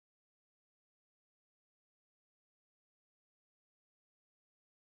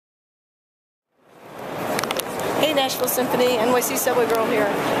Nashville Symphony, NYC Subway Girl here.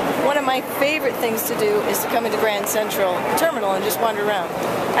 One of my favorite things to do is to come into Grand Central Terminal and just wander around.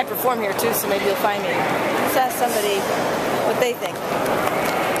 I perform here too, so maybe you'll find me. Let's ask somebody what they think.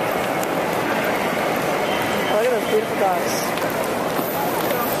 Oh, look at those beautiful dogs.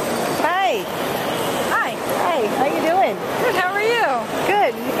 Hi. Hi. Hi, how you doing? Good, how are you?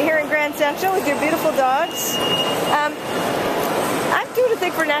 Good. Here in Grand Central with your beautiful dogs. I'm due to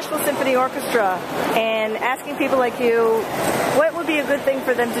think for Nashville Symphony Orchestra and asking people like you what would be a good thing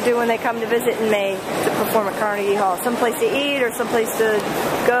for them to do when they come to visit in May to perform at Carnegie Hall. Someplace to eat or someplace to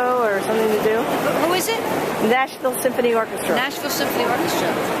go or something to do? Who is it? Nashville Symphony Orchestra. Nashville Symphony Orchestra.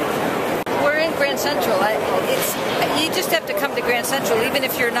 We're in Grand Central. You just have to come to Grand Central, even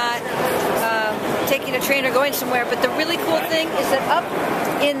if you're not taking a train or going somewhere. But the really cool thing is that up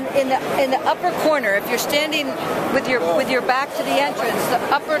in the upper corner, if you're standing with your back to the entrance, the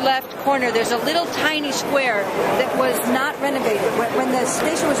upper left corner, there's a little tiny square that was not renovated. When the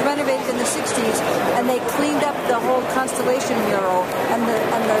station was renovated in the 60s, and they cleaned up the whole Constellation mural and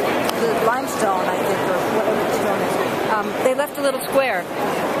the limestone, I think, or whatever the stone is, they left a little square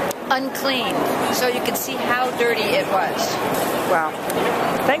unclean, so you can see how dirty it was. Wow.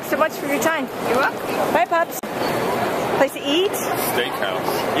 Thanks so much for your time. You're welcome. Bye, pups. Place to eat?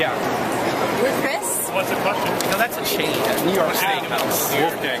 Steakhouse. Yeah. With Chris? What's the question? No, that's a chain. New York Steakhouse.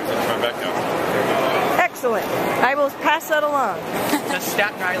 Wolfgang's in Tribeca. Excellent. I will pass that along. The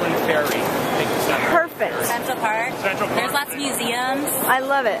Staten Island Ferry. Perfect. Central Park. Central Park. There's lots of museums. I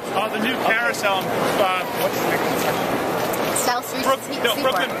love it. Oh, the new carousel. What's the South Street.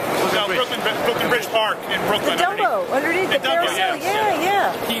 Brooklyn Bridge Park in Brooklyn. The Dumbo underneath the Dumbo, carousel. yeah.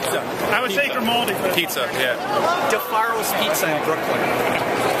 Yeah. Pizza. I would say Grimaldi. Pizza, yeah. DeFaro's Pizza in Brooklyn.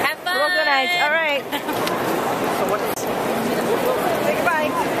 Have fun. Well, good night. All right. Say goodbye.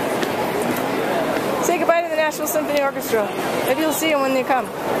 Say goodbye to the Nashville Symphony Orchestra. Maybe you'll see them when they come.